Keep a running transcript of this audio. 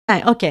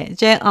Okay.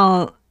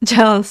 J-O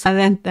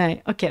silent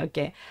I. Okay,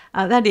 okay.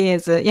 That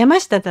is 山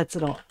下達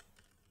郎。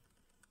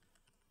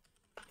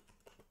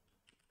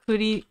ク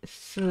リ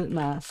ス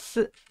マ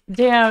ス。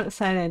J-O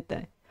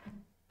silent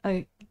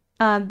I.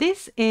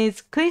 This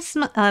is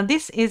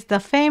the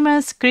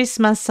famous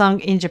Christmas song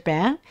in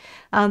Japan.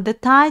 The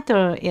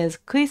title is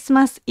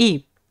Christmas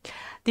Eve.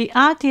 The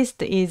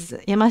artist is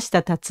山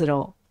下達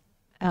郎。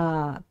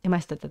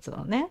山下達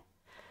郎ね。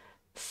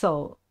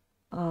So,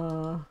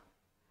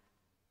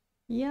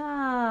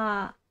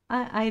 yeah,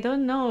 I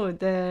don't know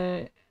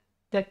the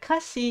歌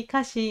詞、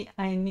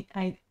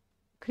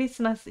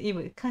Christmas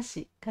Eve 歌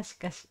詞。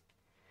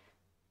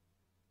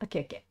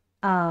Okay, okay.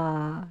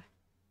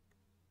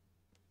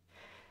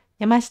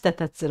 山下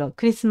達郎、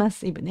クリスマ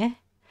スイブ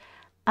ね。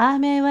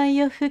雨は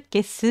夜更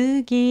け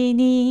すぎ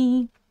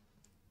に、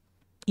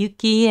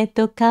雪へ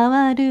と変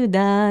わる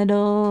だ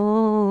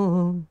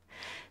ろう。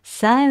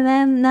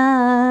Silent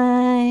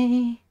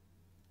night,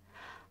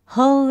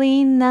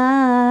 holy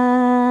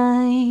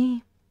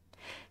night.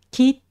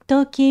 きっ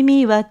と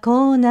君は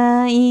来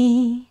な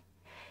い。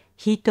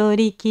一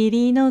人き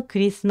りのク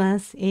リスマ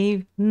ス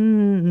イブ。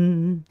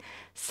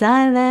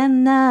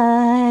Silent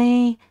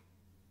night,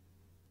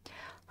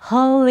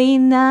 holy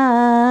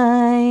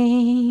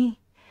night.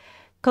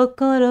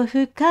 心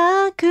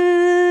深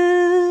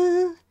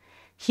く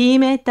秘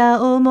め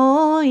た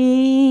思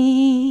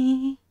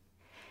い。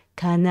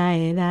叶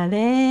えら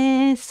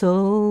れ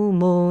そう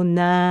も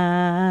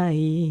な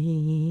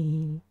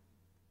い。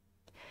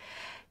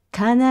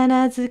必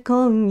ず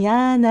今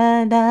夜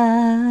な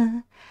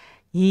ら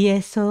言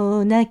えそ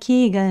うな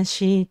気が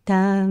した。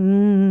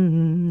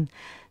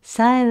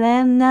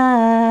Silent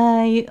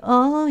night,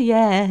 oh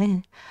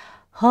yeah,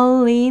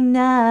 holy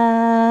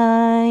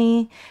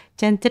night.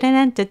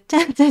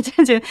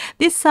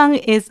 This song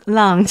is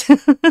long.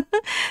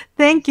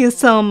 Thank you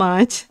so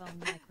much.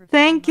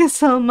 Thank you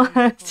so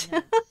much.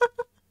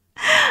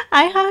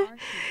 I have,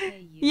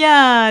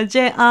 JR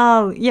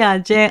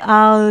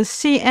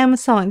CM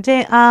song,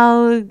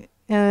 JR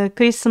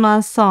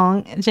Christmas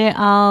song,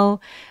 JR.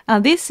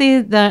 This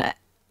is the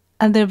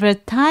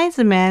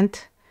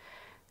advertisement.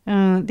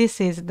 This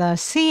is the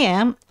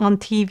CM on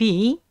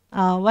TV.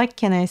 What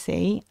can I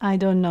say? I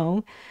don't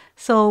know.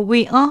 So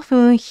we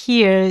often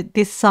hear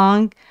this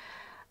song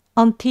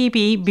on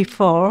TV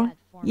before.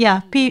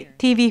 Yeah,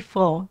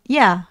 TV4.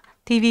 Yeah,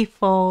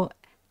 TV4,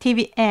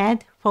 TV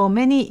ad for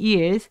many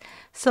years.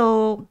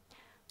 So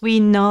we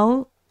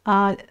know,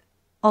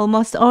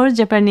 almost all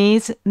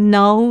Japanese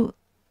know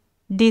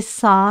this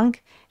song.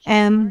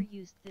 And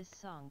used this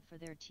song for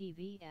their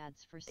TV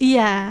ads for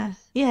yeah,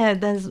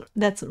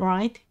 that's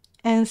right.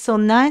 And so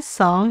nice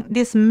song.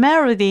 This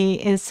melody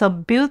is so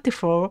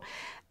beautiful.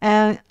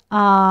 And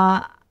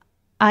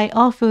I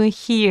often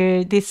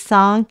hear this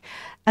song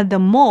at the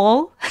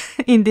mall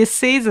in this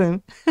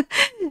season.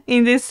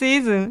 In this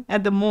season,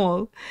 at the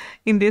mall.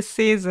 In this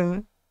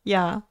season.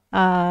 Yeah.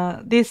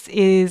 This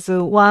is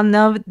one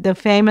of the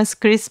famous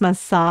Christmas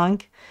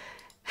song.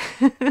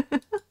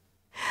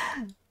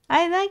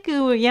 I like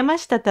山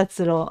下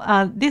達郎。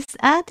This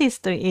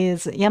artist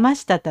is 山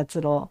下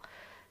達郎。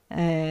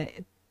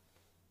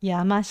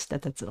山下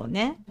達郎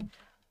ね。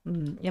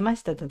山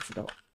下達郎。